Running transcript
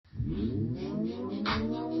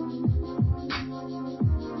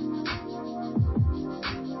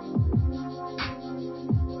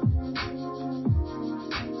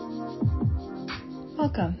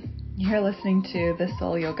You're listening to the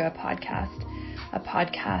Soul Yoga Podcast, a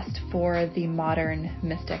podcast for the modern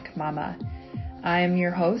mystic mama. I am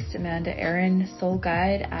your host, Amanda Aaron, Soul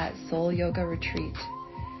Guide at Soul Yoga Retreat.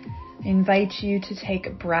 I invite you to take a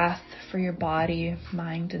breath for your body,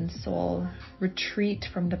 mind, and soul. Retreat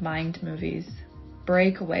from the mind movies.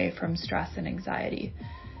 Break away from stress and anxiety.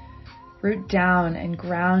 Root down and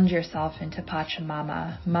ground yourself into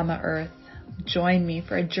Pachamama, Mama Earth. Join me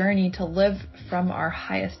for a journey to live from our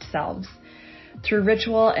highest selves. Through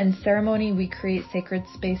ritual and ceremony, we create sacred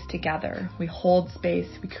space together. We hold space.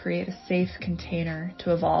 We create a safe container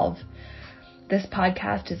to evolve. This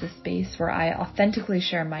podcast is a space where I authentically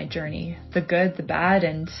share my journey, the good, the bad,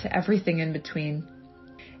 and everything in between.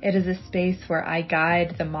 It is a space where I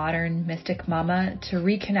guide the modern mystic mama to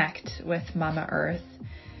reconnect with Mama Earth.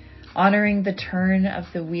 Honoring the turn of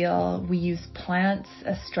the wheel, we use plants,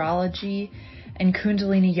 astrology, and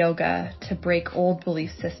Kundalini yoga to break old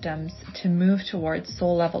belief systems to move towards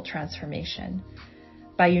soul-level transformation.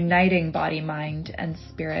 By uniting body, mind, and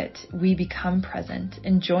spirit, we become present,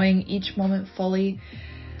 enjoying each moment fully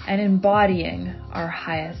and embodying our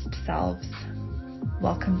highest selves.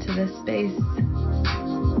 Welcome to this space.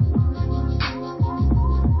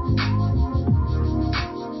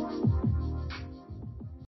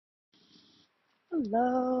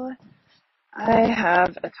 Hello. I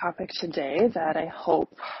have a topic today that I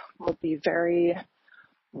hope will be very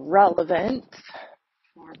relevant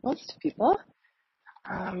for most people,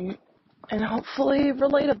 and hopefully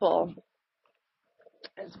relatable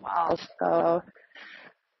as well. So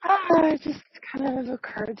it just kind of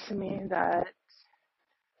occurred to me that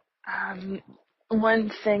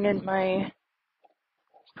one thing in my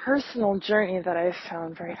personal journey that I've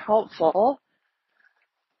found very helpful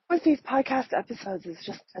with these podcast episodes is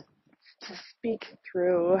just to speak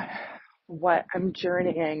through what I'm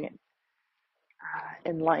journeying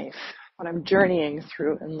in life, what I'm journeying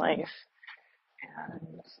through in life.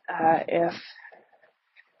 And if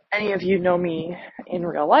any of you know me in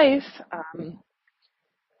real life,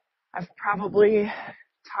 I've probably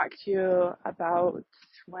talked to you about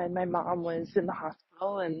when my mom was in the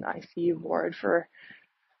hospital in ICU ward for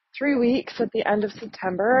 3 weeks at the end of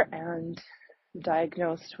September and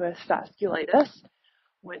diagnosed with vasculitis,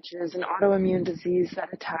 which is an autoimmune disease that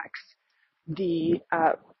attacks the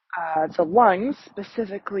lungs,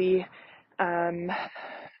 specifically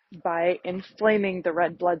by inflaming the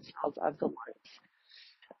red blood cells of the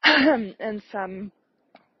lungs. And some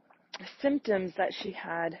symptoms that she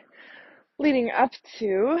had leading up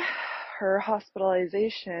to her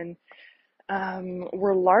hospitalization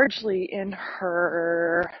were largely in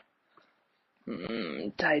her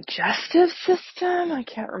digestive system. I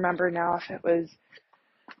can't remember now if it was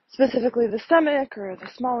specifically the stomach or the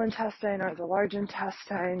small intestine or the large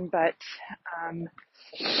intestine, but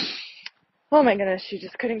oh my goodness, she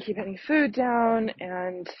just couldn't keep any food down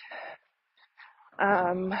and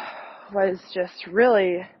was just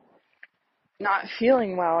really not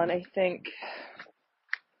feeling well. And I think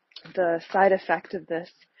the side effect of this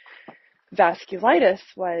vasculitis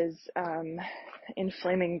was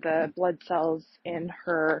inflaming the blood cells in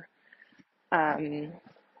her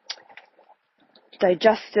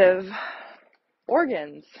digestive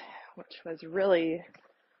organs, which was really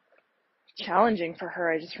challenging for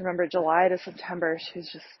her. I just remember July to September, she was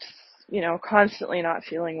just, constantly not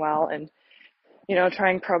feeling well and,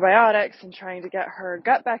 trying probiotics and trying to get her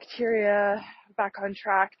gut bacteria back on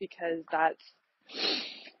track because that's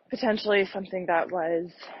potentially something that was,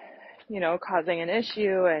 causing an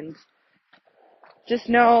issue and just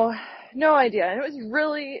no idea. And it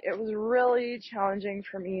was really challenging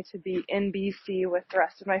for me to be in BC with the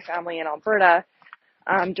rest of my family in Alberta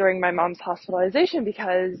during my mom's hospitalization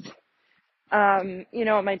because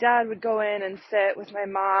my dad would go in and sit with my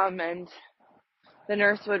mom and the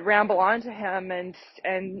nurse would ramble on to him and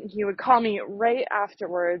he would call me right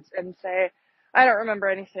afterwards and say, I don't remember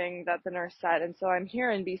anything that the nurse said. And so I'm here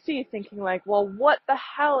in BC thinking like, well, what the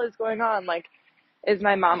hell is going on? Like, is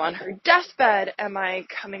my mom on her deathbed? Am I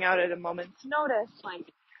coming out at a moment's notice?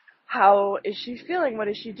 Like, how is she feeling? What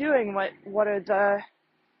is she doing? What are the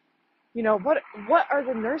what are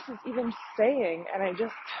the nurses even saying? And I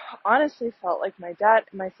just honestly felt like my dad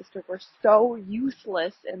and my sister were so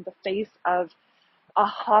useless in the face of a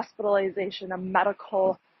hospitalization, a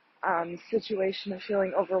medical situation of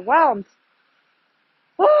feeling overwhelmed.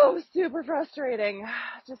 Oh, it was super frustrating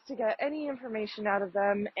just to get any information out of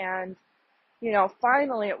them. And,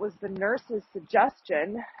 finally it was the nurse's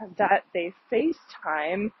suggestion that they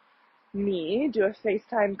FaceTime me, do a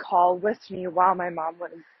FaceTime call with me while my mom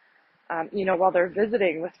was, while they're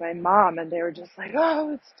visiting with my mom. And they were just like,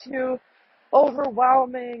 oh, it's too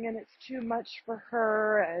overwhelming and it's too much for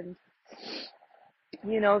her, and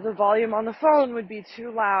the volume on the phone would be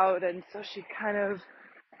too loud, and so she'd kind of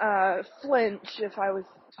flinch if I was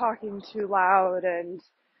talking too loud. And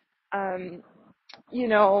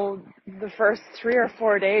the first 3 or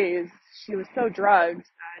 4 days she was so drugged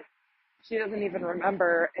that she doesn't even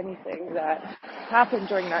remember anything that happened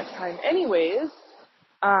during that time anyways.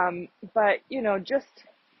 But just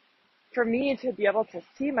for me to be able to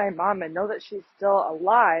see my mom and know that she's still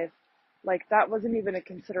alive, like, that wasn't even a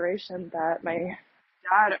consideration that my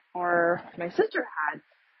dad or my sister had.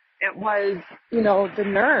 It was, the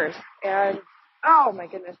nurse. And oh my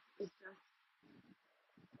goodness, it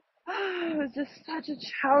was just such a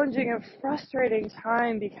challenging and frustrating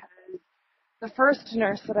time, because the first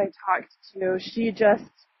nurse that I talked to, she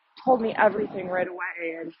just told me everything right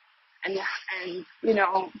away, and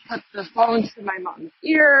put the phone to my mom's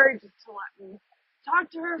ear just to let me talk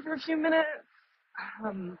to her for a few minutes,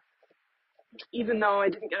 even though I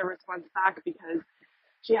didn't get a response back because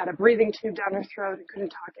she had a breathing tube down her throat and couldn't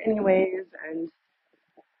talk anyways. And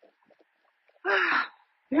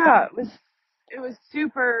yeah, it was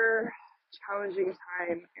super challenging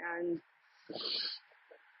time.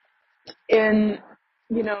 And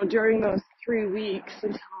during those 3 weeks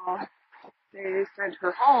until they sent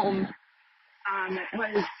her home, it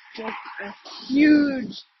was just a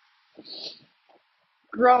huge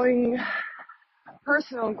growing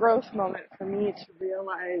personal growth moment for me to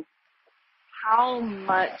realize how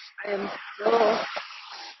much I am still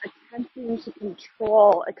attempting to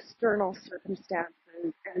control external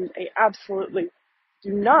circumstances, and I absolutely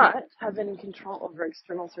do not have any control over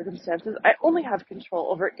external circumstances. I only have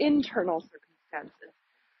control over internal circumstances.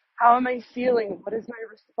 How am I feeling? What is my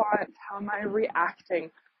response? How am I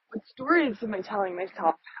reacting? What stories am I telling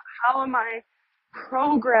myself? How am I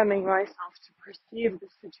programming myself to perceive the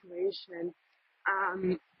situation?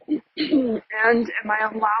 And am I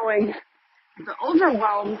allowing the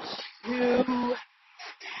overwhelm to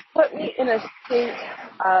put me in a state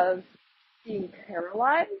of being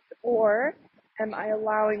paralyzed, or am I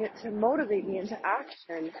allowing it to motivate me into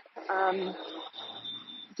action?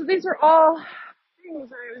 So these are all things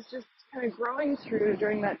that I was just kind of growing through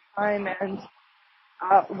during that time, and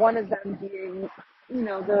one of them being,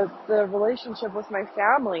 the relationship with my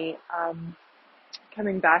family.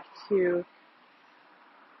 Coming back to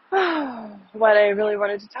what I really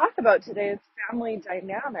wanted to talk about today is family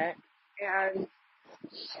dynamic. And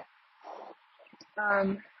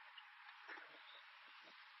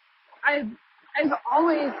I've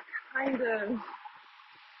always kind of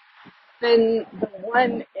been the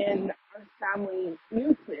one in our family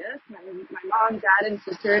nucleus, my mom, dad, and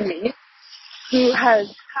sister, and me, who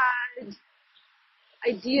has had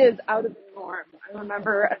ideas out of the norm. I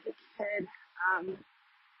remember as a kid,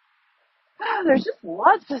 there's just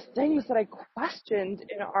lots of things that I questioned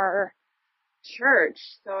in our church.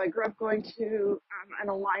 So I grew up going to an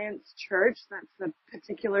Alliance church. That's a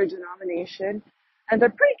particular denomination. And they're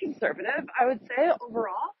pretty conservative, I would say,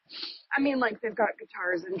 overall. I mean, like, they've got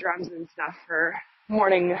guitars and drums and stuff for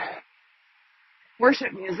morning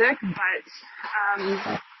worship music, but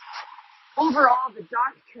overall, the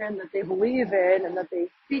doctrine that they believe in and that they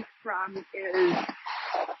speak from is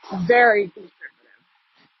very conservative.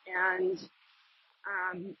 And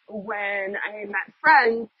when I met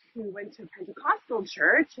friends who went to Pentecostal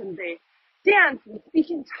church, and they danced and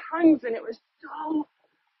speak in tongues, and it was so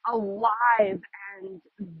alive and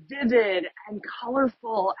vivid and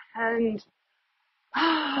colorful and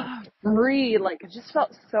free. Like, it just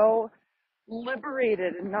felt so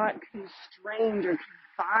liberated and not constrained or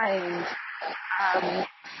confined.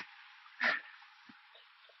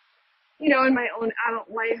 In my own adult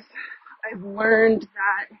life, I've learned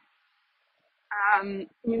that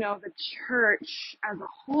the church as a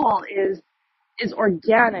whole is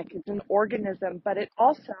organic. It's an organism, but it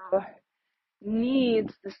also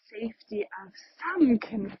needs the safety of some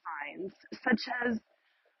confines, such as,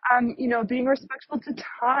 being respectful to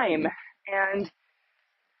time. And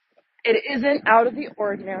it isn't out of the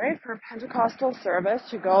ordinary for a Pentecostal service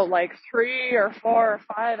to go like 3 or 4 or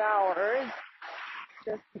 5 hours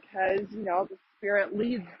just because, the Spirit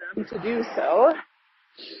leads them to do so.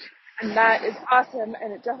 And that is awesome,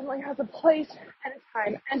 and it definitely has a place and a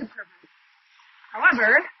time and a purpose.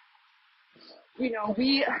 However,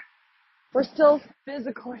 we're still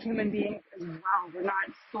physical human beings as well. We're not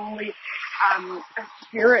solely a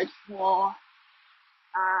spiritual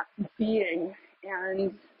being,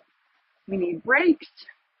 and we need breaks.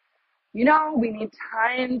 We need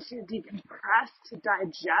time to decompress, to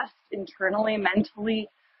digest internally, mentally,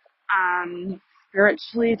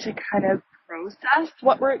 spiritually, to kind of process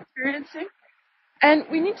what we're experiencing. And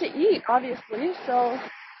we need to eat, obviously. So,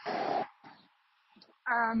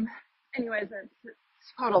 anyways, it's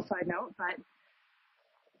a total side note, but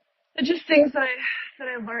just things that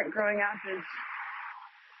I learned growing up is,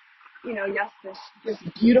 yes, this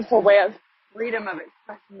beautiful way of freedom of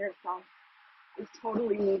expressing yourself is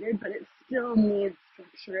totally needed, but it still needs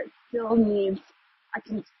structure. It still needs a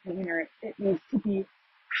container. It needs to be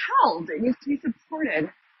held. It needs to be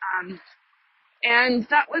supported. And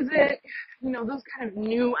that wasn't, those kind of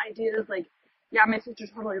new ideas. Like, yeah, my sister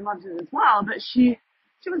totally loved it as well, but she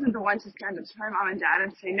wasn't the one to stand up to my mom and dad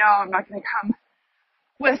and say, no, I'm not going to come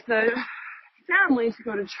with the family to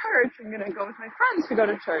go to church. I'm going to go with my friends to go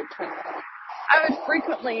to church. And I would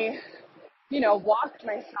frequently, walk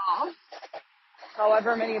myself,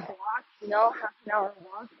 however many blocks, half an hour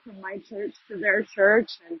walk from my church to their church.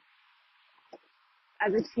 And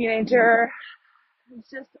as a teenager, it's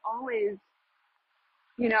just always,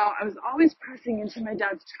 I was always pressing into my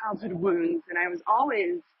dad's childhood wounds, and I was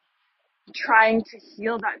always trying to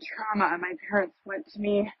heal that trauma. My parents went to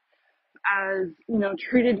me as,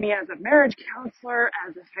 treated me as a marriage counselor,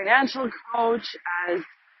 as a financial coach, as,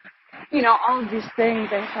 all of these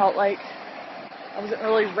things. I felt like I wasn't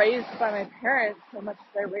really raised by my parents so much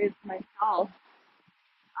as I raised myself.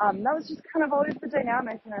 That was just kind of always the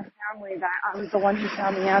dynamic in our family, that I was the one who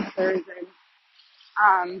found the answers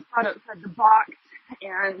and thought outside the box,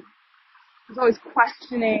 and was always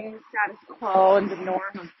questioning status quo and the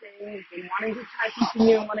norm of things and wanting to try something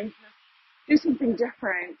new, wanting to do something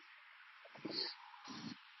different.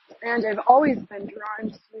 And I've always been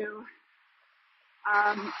drawn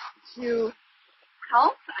to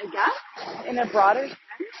health, I guess, in a broader sense.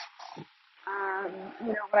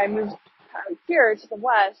 When I moved here to the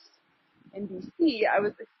West in BC, I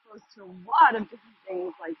was exposed to a lot of different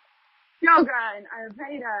things like yoga and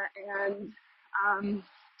Ayurveda and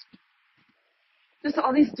just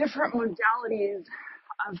all these different modalities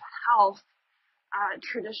of health,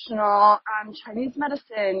 traditional Chinese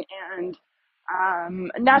medicine and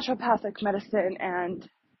naturopathic medicine, and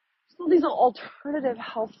all these alternative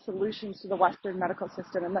health solutions to the Western medical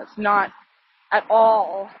system, and that's not at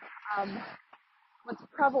all what's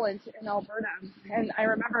prevalent in Alberta. And I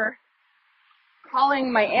remember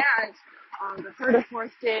calling my aunt on the third or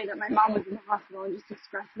fourth day that my mom was in the hospital and just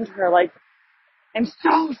expressing to her, like, I'm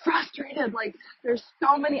so frustrated. Like, there's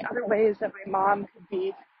so many other ways that my mom could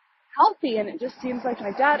be healthy, and it just seems like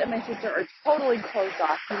my dad and my sister are totally closed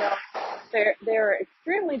off. They're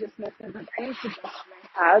extremely dismissive of any suggestion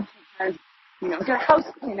I had, such as, get a house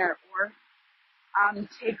cleaner, or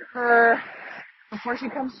take her, before she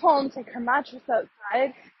comes home, take her mattress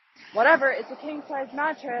outside, whatever. It's a king size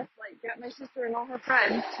mattress. Like, get my sister and all her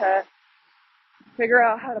friends to figure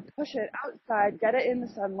out how to push it outside, get it in the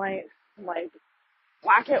sunlight, like,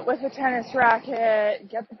 whack it with a tennis racket,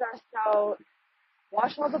 get the dust out,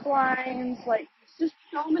 wash all the blinds. Like, there's just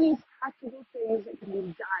so many practical things that can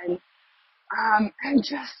be done. And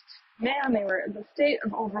just, man, they were in the state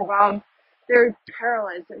of overwhelm. They're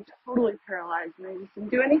paralyzed. They're totally paralyzed, and they just didn't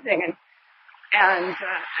do anything. And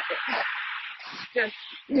just,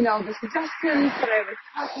 the suggestions that I was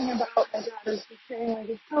talking about, my dad was just saying, like,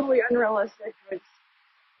 it's totally unrealistic. It's,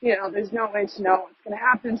 there's no way to know what's going to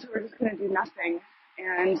happen, so we're just going to do nothing.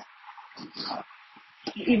 And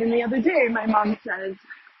even the other day, my mom says,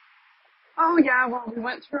 oh yeah, well, we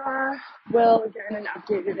went through our will again and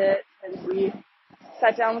updated it, and we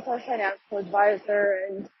sat down with our financial advisor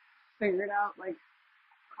and figured out, like,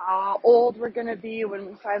 how old we're going to be when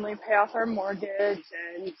we finally pay off our mortgage.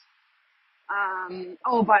 And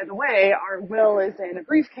oh, by the way, our will is in a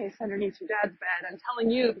briefcase underneath your dad's bed. I'm telling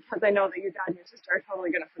you because I know that your dad and your sister are totally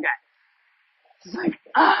going to forget. It's like,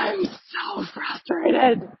 I'm so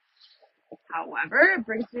frustrated. However, it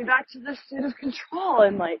brings me back to the state of control,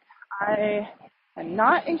 and, like, I am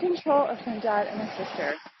not in control of my dad and my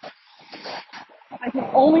sister. I can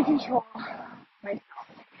only control myself.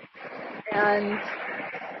 And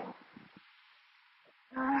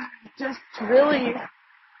just really,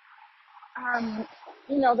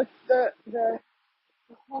 the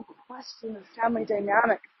whole question of family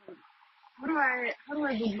dynamics. Like, how do I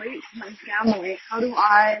relate to my family? How do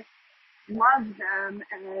I love them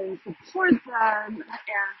and support them,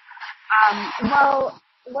 and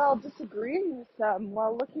while disagreeing with them,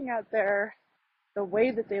 while looking at the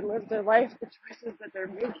way that they live their life, the choices that they're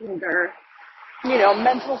making, their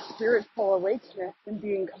mental spiritual awakeness, and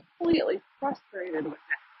being completely frustrated with it.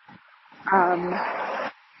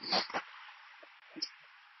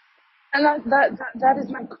 And that is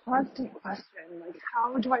my constant question. Like,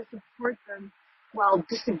 how do I support them while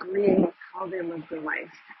disagreeing with how they live their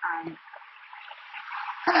life?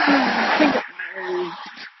 I think is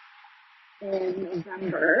in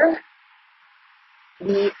November,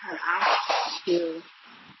 we had asked to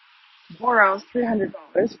borrow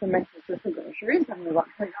 $300 from my sister for groceries, and we let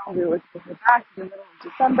her know we would pay her back in the middle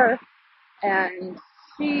of December. And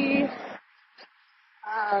she,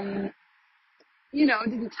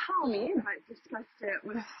 didn't tell me, but discussed it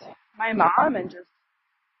with my mom and just,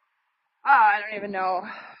 I don't even know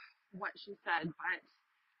what she said, but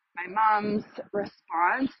my mom's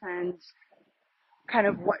response and kind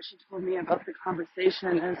of what she told me about the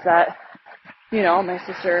conversation is that, my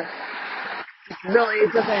sister really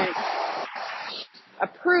doesn't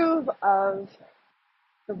approve of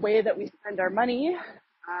the way that we spend our money,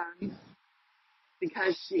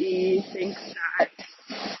 because she thinks that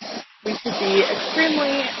we should be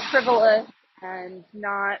extremely frivolous and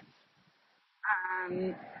not,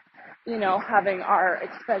 having our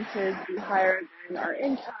expenses be higher than our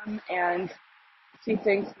income, and she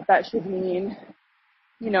thinks that should mean,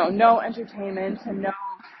 no entertainment and no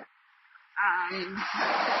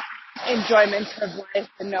enjoyment of life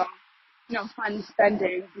and no fun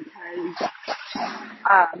spending, because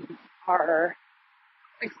our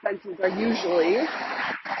expenses are usually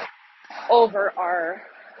over our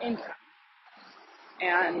income.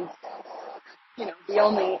 And, the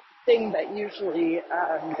only thing that usually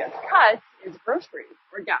gets cut is groceries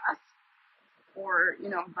or gas or,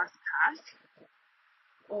 bus pass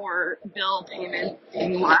or bill payment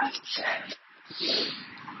being left.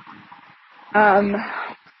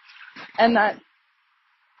 And that,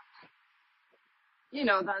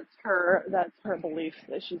 that's her belief,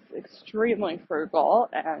 that she's extremely frugal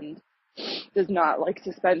and does not like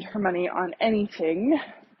to spend her money on anything.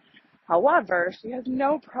 However, she has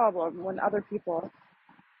no problem when other people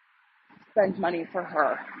spend money for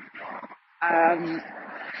her.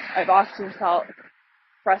 I've often felt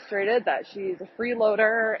frustrated that she's a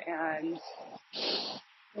freeloader and,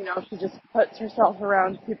 she just puts herself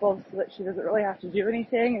around people so that she doesn't really have to do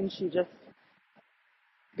anything, and she just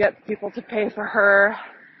gets people to pay for her.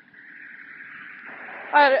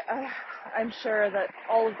 I'm sure that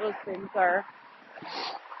all of those things are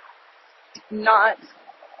not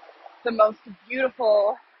the most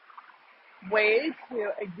beautiful way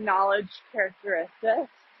to acknowledge characteristics,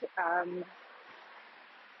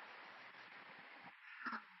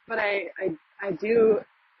 but I do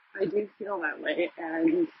feel that way,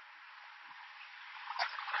 and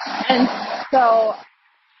so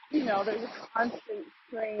there's a constant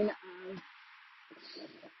strain of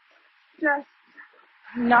just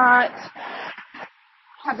not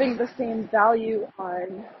having the same value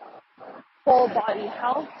on full body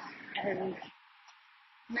health and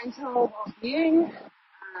mental well-being.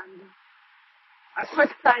 A quick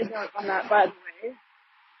side note on that, by the way.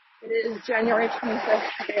 It is January 25th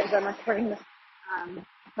today as I'm recording this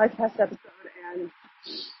podcast episode, and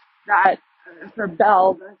that for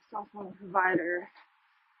Bell, the cell phone provider,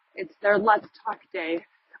 it's their Let's Talk Day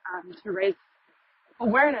to raise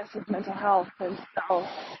awareness of mental health. And so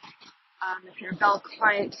if you're a Bell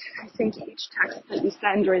client, I think each text that you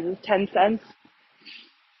send raises 10 cents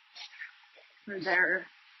for their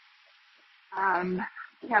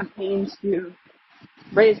campaign to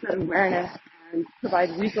raise that awareness and provide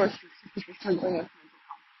resources to people struggling with mental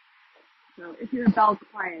health. So if you're a Bell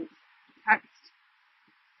client, text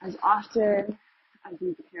as often as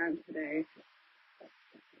you can today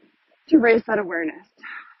to raise that awareness.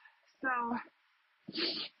 So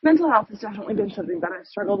mental health has definitely been something that I've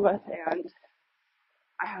struggled with, and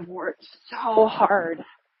I have worked so hard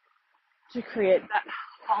to create that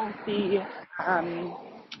healthy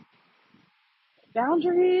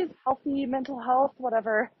boundaries, healthy mental health,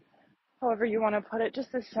 however you want to put it,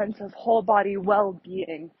 just a sense of whole body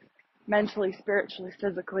well-being, mentally, spiritually,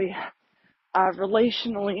 physically,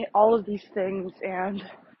 relationally, all of these things. And,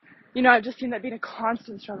 I've just seen that being a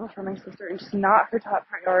constant struggle for my sister and just not her top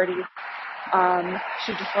priority.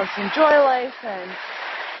 She just wants to enjoy life and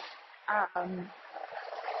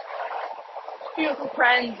be with her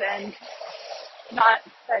friends and not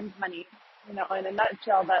spend money. In a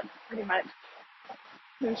nutshell, that's pretty much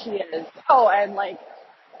who she is. Oh, and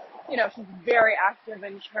she's very active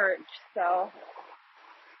in church, so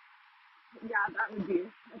yeah, that would be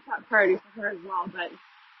a top priority for her as well, but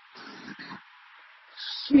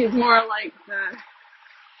she's more like the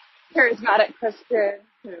charismatic Christian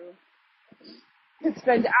who could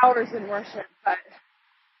spend hours in worship, but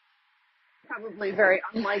probably very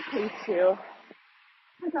unlikely to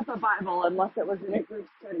pick up a Bible unless it was in a group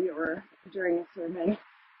study or during a sermon.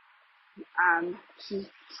 She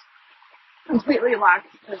completely lacks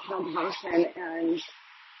personal devotion. And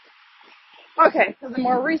okay, so the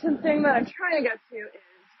more recent thing that I'm trying to get to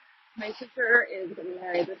is my sister is getting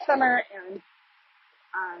married this summer, and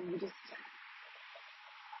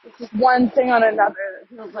it's just one thing on another that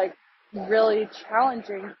feels like really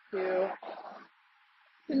challenging to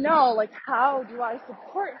know, like, how do I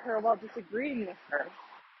support her while disagreeing with her?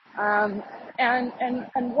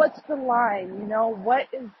 And what's the line? What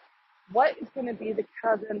is going to be the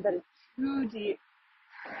chasm that is too deep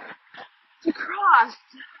to cross?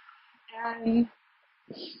 And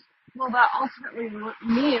will that ultimately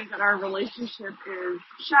mean that our relationship is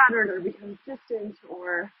shattered or becomes distant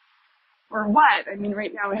or what? I mean,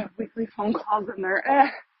 right now we have weekly phone calls and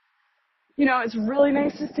it's really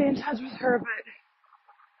nice to stay in touch with her, but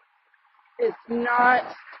it's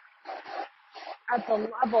not at the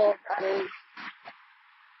level that is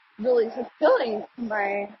really fulfilling to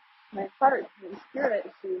my heart and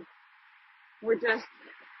spirit.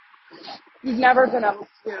 We've never been able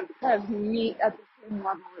to kind of meet at the same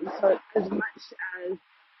level, and so as much as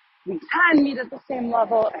we can meet at the same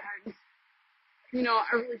level, and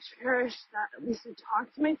I really cherish that at least I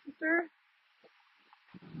talk to my sister.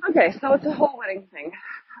 Okay, so it's a whole wedding thing.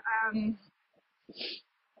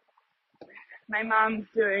 My mom's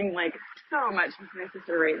doing like so much with my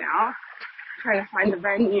sister right now, trying to find the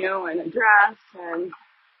venue and a dress, and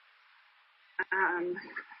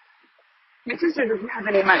my sister doesn't have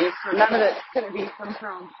any money, so none of it's going to be from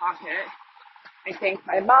her own pocket. I think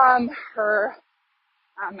my mom,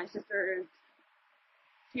 my sister's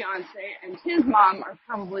fiance, and his mom are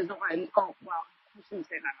probably the ones. Oh, well, I shouldn't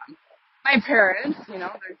say my mom. My parents,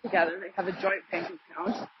 they're together. They have a joint bank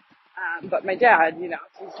account. But my dad,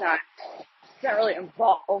 he's not really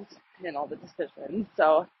involved in all the decisions.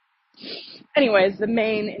 So, anyways, the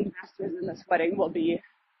main investors in this wedding will be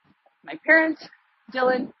my parents,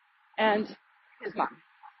 Dylan, and his mom,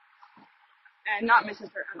 and not my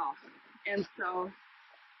sister at all. And so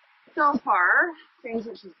far, things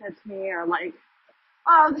that she said to me are like,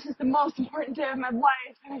 oh, this is the most important day of my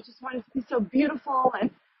life, and I just want it to be so beautiful, and,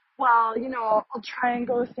 well, I'll try and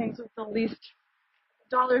go with things with the least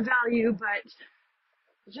dollar value, but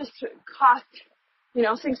just cost,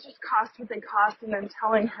 things just cost what they cost, and then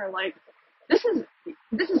telling her, like, this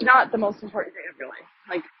is not the most important day of your life.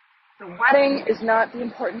 Like, the wedding is not the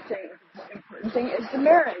important thing. The important thing is the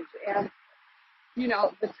marriage, and,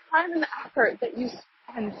 the time and the effort that you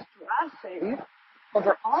spend stressing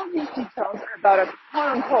over all of these details about a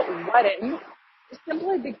quote-unquote wedding is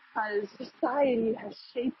simply because society has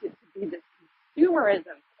shaped it to be this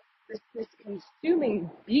consumerism, this consuming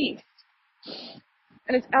beast.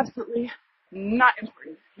 And it's absolutely not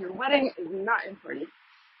important. Your wedding is not important.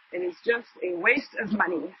 It is just a waste of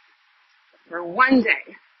money for one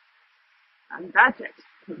day. And that's it.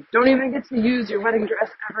 You don't even get to use your wedding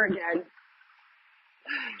dress ever again.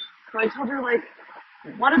 So I told her, like,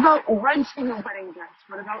 what about renting a wedding dress?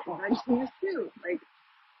 What about renting a suit? Like,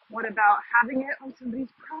 what about having it on somebody's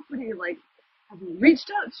property? Like, have you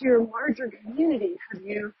reached out to your larger community? Have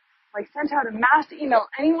you, like, sent out a mass email?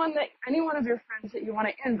 Any one of your friends that you want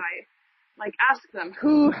to invite, like, ask them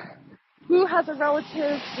who has a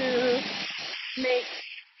relative who makes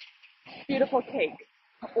beautiful cakes,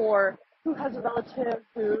 or who has a relative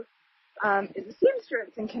who is a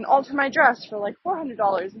seamstress and can alter my dress for like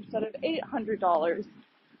 $400 instead of $800.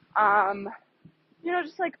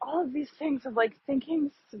 Just like all of these things of like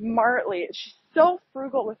thinking smartly. She's so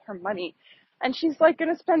frugal with her money, and she's like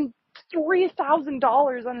going to spend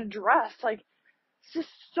 $3,000 on a dress. Like, it's just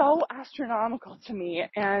so astronomical to me,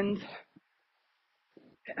 and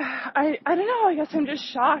I don't know. I guess I'm just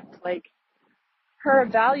shocked. Like, her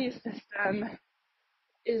value system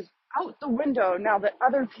is out the window now that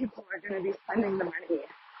other people are going to be spending the money.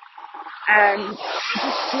 And I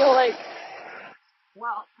just feel like,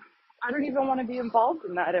 well, I don't even want to be involved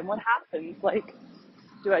in that. And what happens? Like,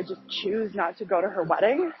 do I just choose not to go to her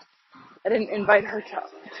wedding? I didn't invite her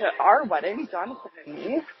to our wedding, Jonathan and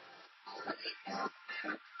me.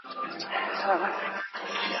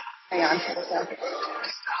 Hang on for a second.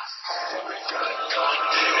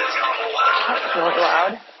 That's really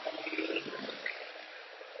loud.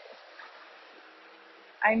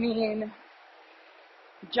 I mean,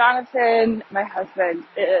 Jonathan, my husband,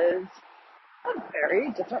 is a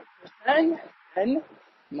very different person than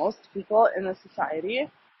most people in the society,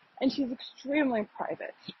 and she's extremely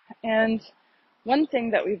private. And one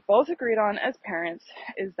thing that we've both agreed on as parents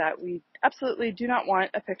is that we absolutely do not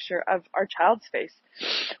want a picture of our child's face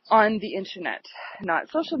on the internet,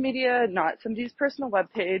 not social media, not somebody's personal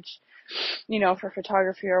webpage, for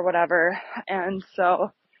photography or whatever. And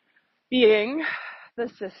so, being the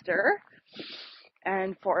sister,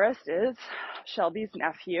 and Forrest is Shelby's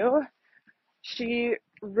nephew, she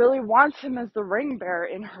really wants him as the ring bearer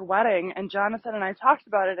in her wedding. And Jonathan and I talked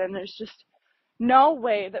about it, and there's just no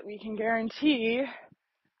way that we can guarantee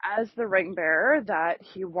as the ring bearer that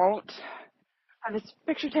he won't have his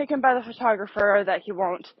picture taken by the photographer, that he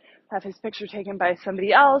won't have his picture taken by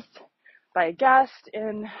somebody else, by a guest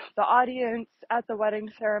in the audience at the wedding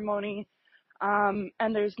ceremony.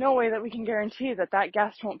 And there's no way that we can guarantee that that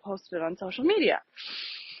guest won't post it on social media.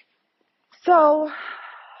 So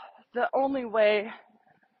the only way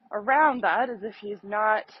around that is if he's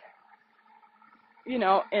not,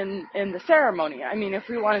 in the ceremony. I mean, if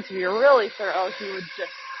we wanted to be really thorough, he would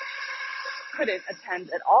just couldn't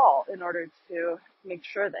attend at all in order to make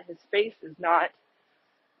sure that his face is not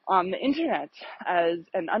on the internet as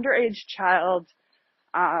an underage child,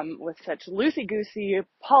 with such loosey-goosey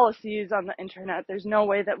policies on the internet. There's no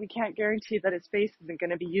way that we can't guarantee that his face isn't going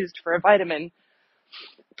to be used for a vitamin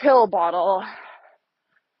pill bottle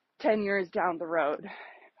 10 years down the road.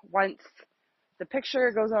 Once the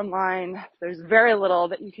picture goes online, there's very little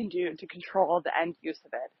that you can do to control the end use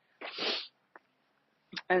of it.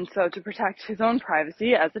 And so to protect his own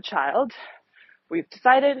privacy as a child, we've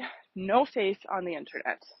decided no face on the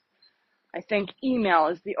internet. I think email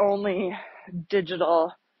is the only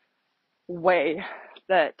digital way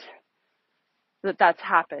that's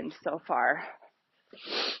happened so far.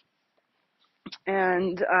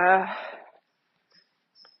 And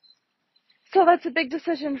so that's a big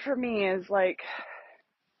decision for me, is like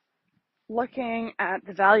looking at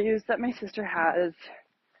the values that my sister has.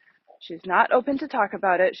 She's not open to talk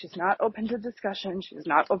about it. She's not open to discussion. She's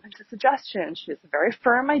not open to suggestion. She has a very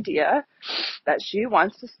firm idea that she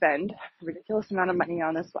wants to spend a ridiculous amount of money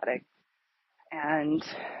on this wedding. And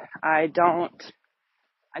I don't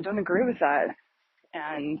agree with that.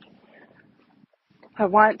 And I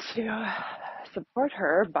want to support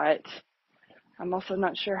her, but I'm also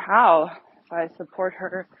not sure how. If I support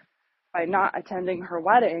her by not attending her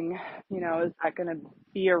wedding, is that going to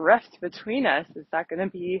be a rift between us? Is that going to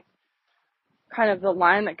be kind of the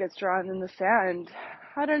line that gets drawn in the sand?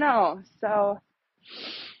 I don't know. So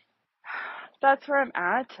that's where I'm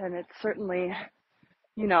at, and it's certainly,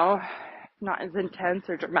 not as intense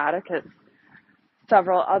or dramatic as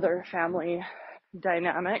several other family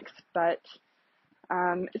dynamics, but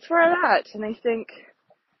it's where I'm at. And I think,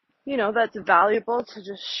 that's valuable to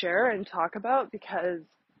just share and talk about because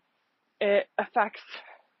it affects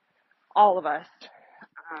all of us.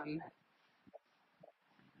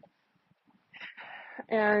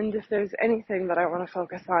 And if there's anything that I want to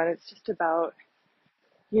focus on, it's just about,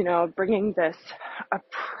 bringing this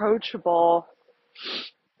approachable,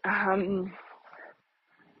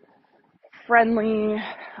 friendly,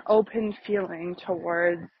 open feeling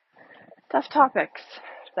towards tough topics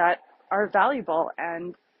that are valuable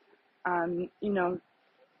and,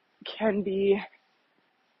 can be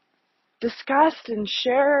discussed and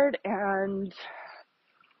shared, and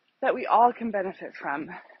that we all can benefit from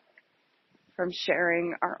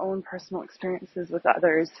sharing our own personal experiences with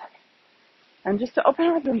others, and just to open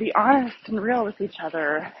up and be honest and real with each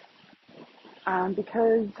other,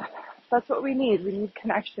 because that's what we need. We need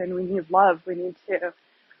connection. We need love. We need to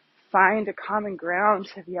find a common ground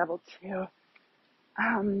to be able to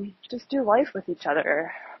just do life with each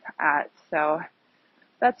other at. So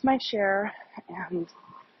that's my share, and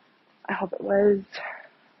I hope it was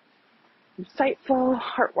insightful,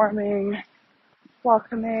 heartwarming,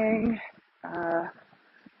 welcoming,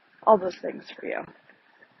 all those things for you.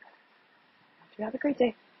 You have a great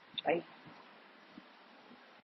day. Bye.